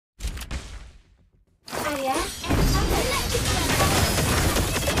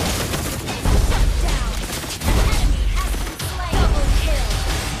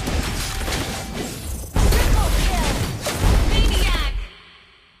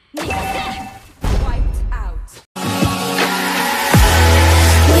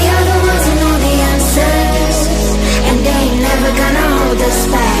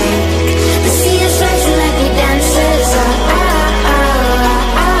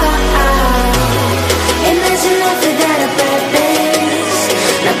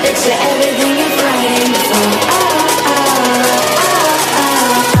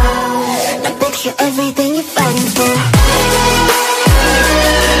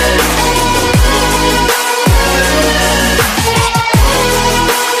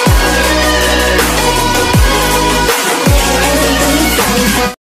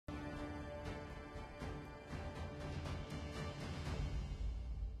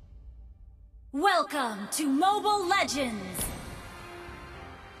Welcome to Mobile Legends!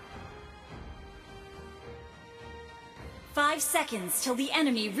 5 seconds till the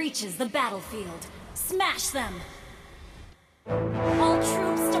enemy reaches the battlefield. Smash them! All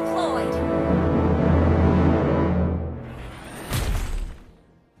troops deployed!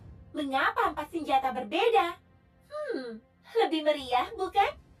 Mengapa 4 senjata berbeda? Lebih meriah,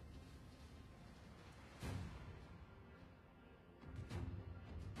 bukan?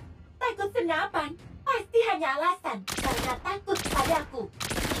 Takut senapan pasti hanya alasan karena takut padaku.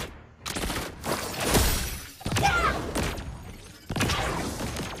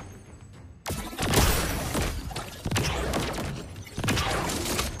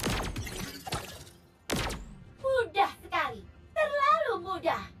 Mudah sekali, terlalu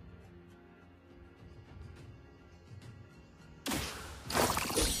mudah.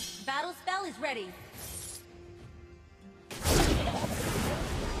 Battle spell is ready.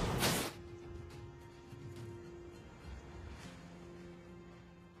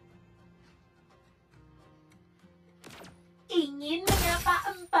 Ingin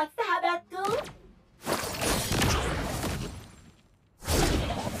menyapa 4 sahabatku?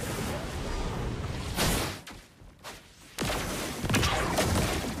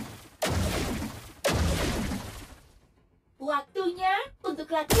 Waktunya untuk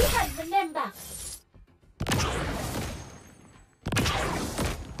latihan menembak.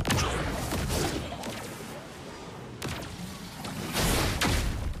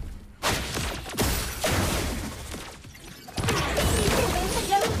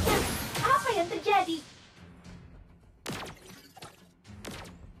 Apa yang terjadi?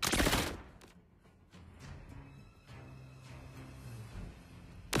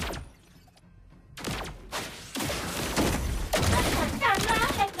 Rasakanlah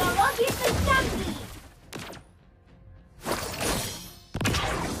teknologi tercanggih.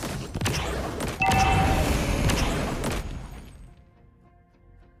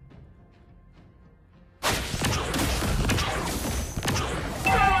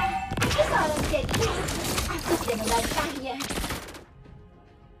 Aku seorang jenius. Aku tidak membantahnya.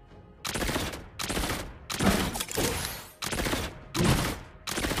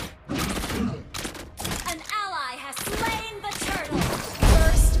 An ally has slain the turtle!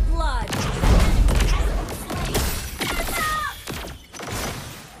 First blood! Enemy has been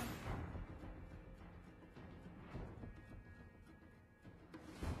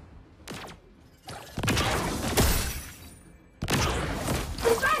slain!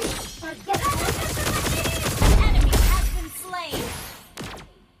 Berbalik, target. Enemy has been slain!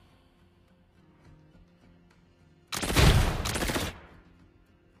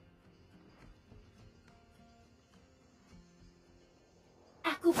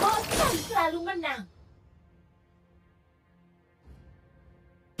 Aku bosan selalu menang.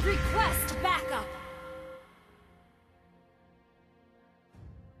 Request backup!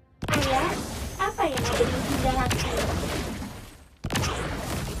 Ayah, apa yang ada di ujung jalanku?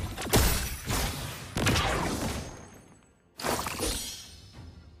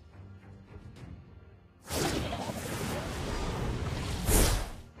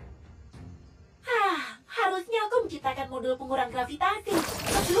 Harusnya aku menciptakan modul pengurang gravitasi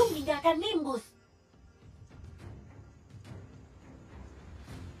sebelum meninggalkan Nimbus.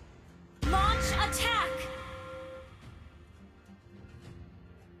 Launch attack!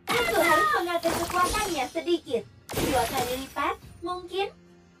 Aku harus mengatur kekuatannya sedikit. 2 kali lipat, mungkin?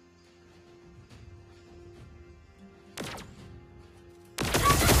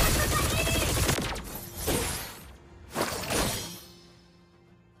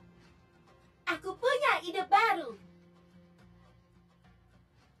 Aku punya ide baru.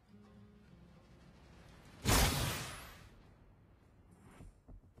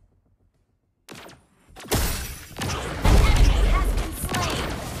 Enemy has been slain!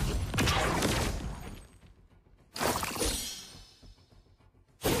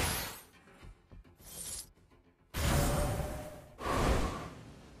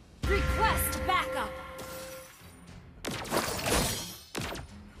 Request backup!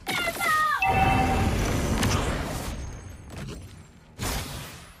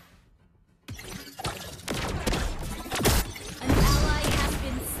 An ally has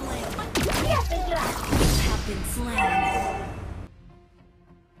been slain. Dia bergerak. Have been slain.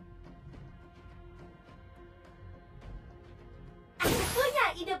 Aku punya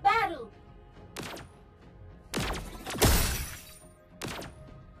ide baru.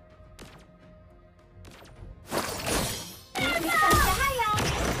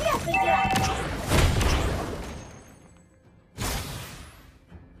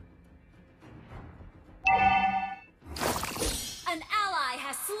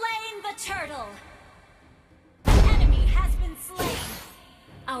 the turtle! An enemy has been slain!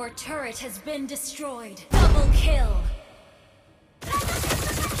 Our turret has been destroyed. Double kill!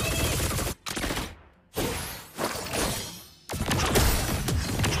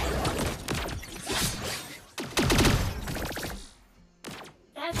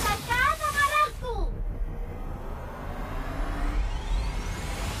 Rasakan amarahku!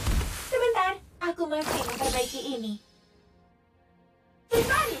 Sebentar, aku masih memperbaiki ini.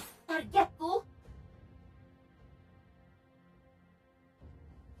 Berbalik, targetku!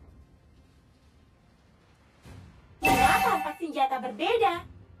 Dua tampak senjata berbeda.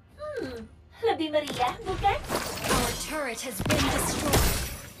 Lebih meriah, bukan? Our turret has been destroyed.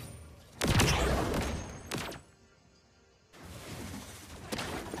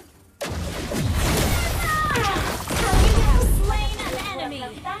 You have slain an enemy.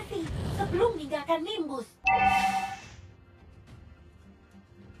 Gravitasi sebelum meninggalkan nimbus.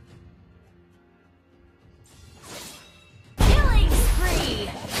 Killing spree.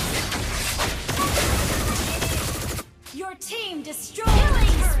 Your team destroyed.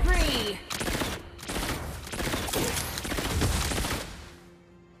 Killing spree.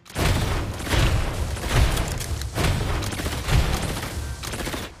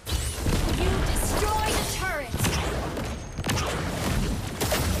 You destroyed a turret.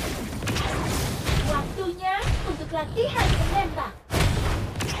 Waktunya untuk latihan menembak.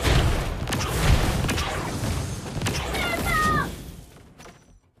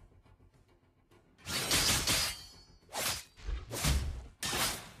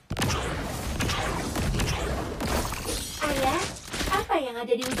 Ayah, apa yang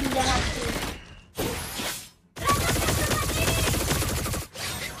ada di ujung dalamku?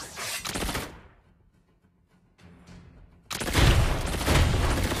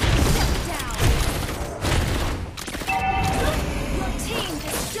 Down. Your team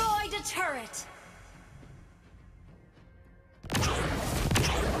destroyed a turret.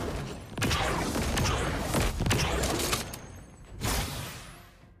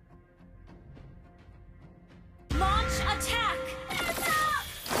 Launch attack.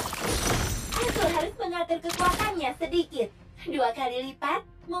 Aku harus mengatur kekuatannya sedikit. 2 kali lipat,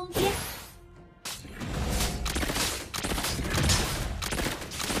 mungkin.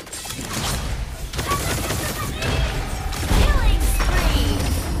 Killing spree.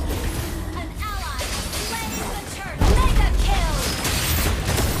 An ally has slain the turtle. Mega kill.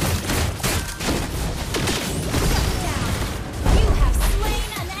 Down. You have slain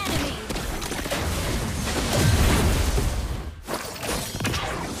an enemy.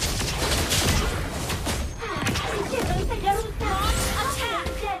 Sistem baru saja rusak. Apa yang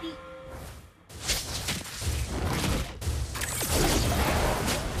terjadi?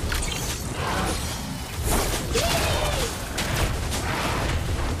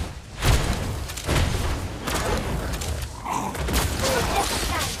 Mudah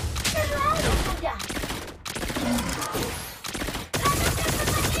sekali. Terlalu mudah.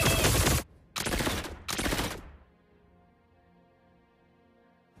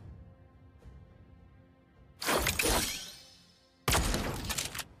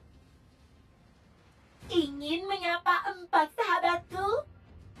 Ingin menyapa 4 sahabatku?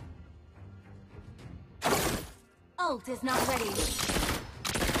 Ult is not ready.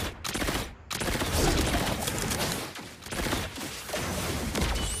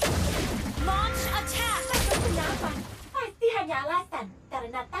 Launch attack. Kenapa? Pasti hanya alasan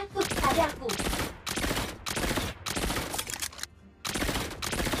karena takut padaku.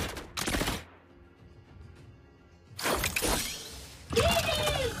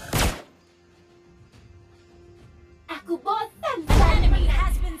 Ini! Aku bosan An sekali enemy menang.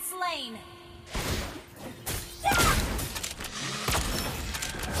 has been slain.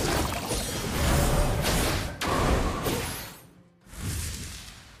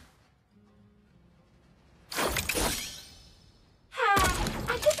 Hai,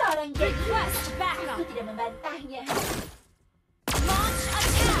 aku seorang jago. Request backup. Aku tidak membantahnya. Launch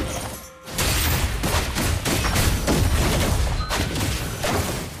attack.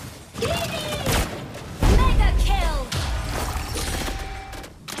 Mega kill.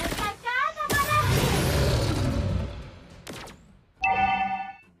 Rasakan amarahku.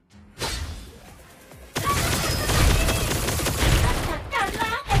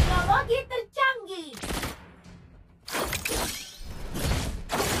 Rasakanlah teknologi tercanggih.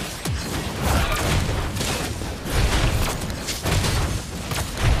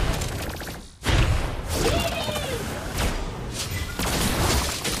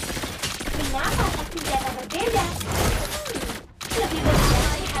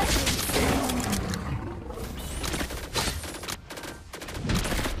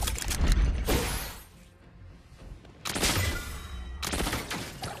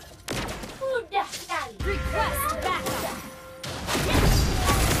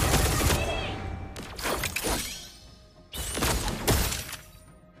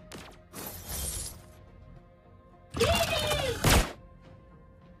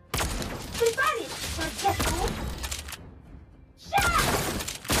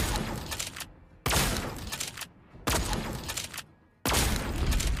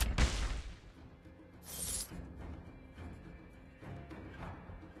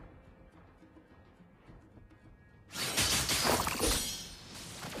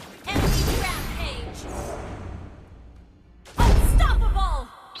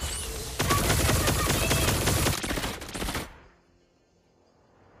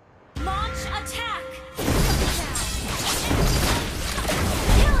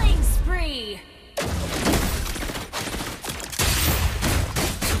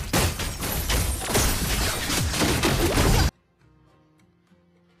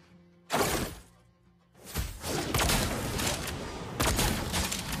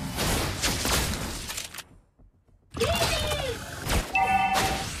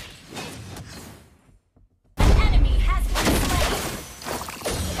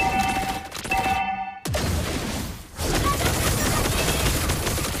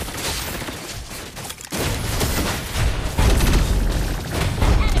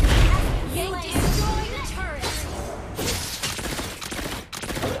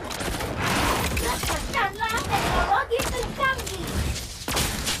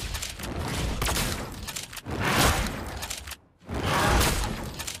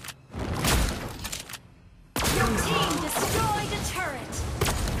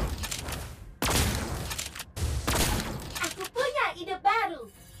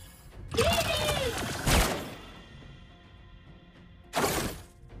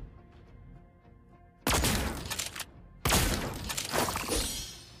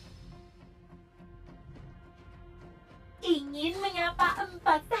 apa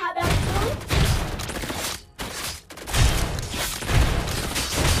 4 sahabatku?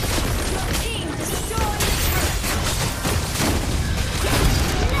 Your team destroyed the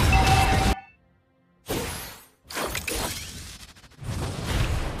turret.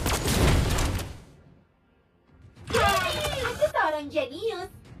 Hai, aku seorang jenius.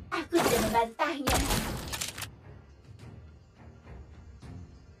 Aku tidak membantahnya.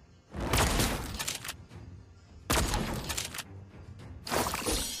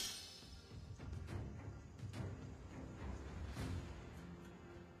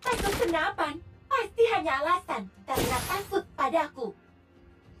 Takut kenapan? Pasti hanya alasan karena takut padaku.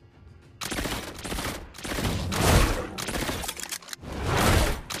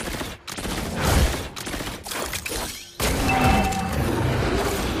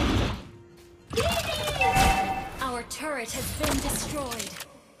 Our turret has been destroyed.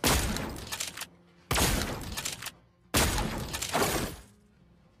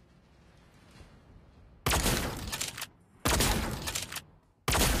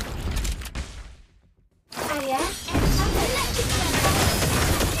 Ayah,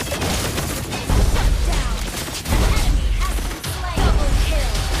 Shut down. An enemy has been slain. Double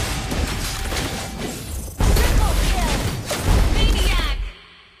kill. Triple kill. Maniac.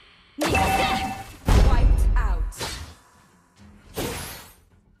 Wiped out.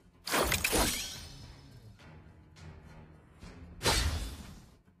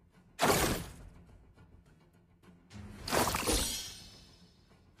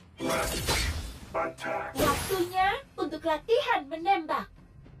 waktunya untuk latihan menembak.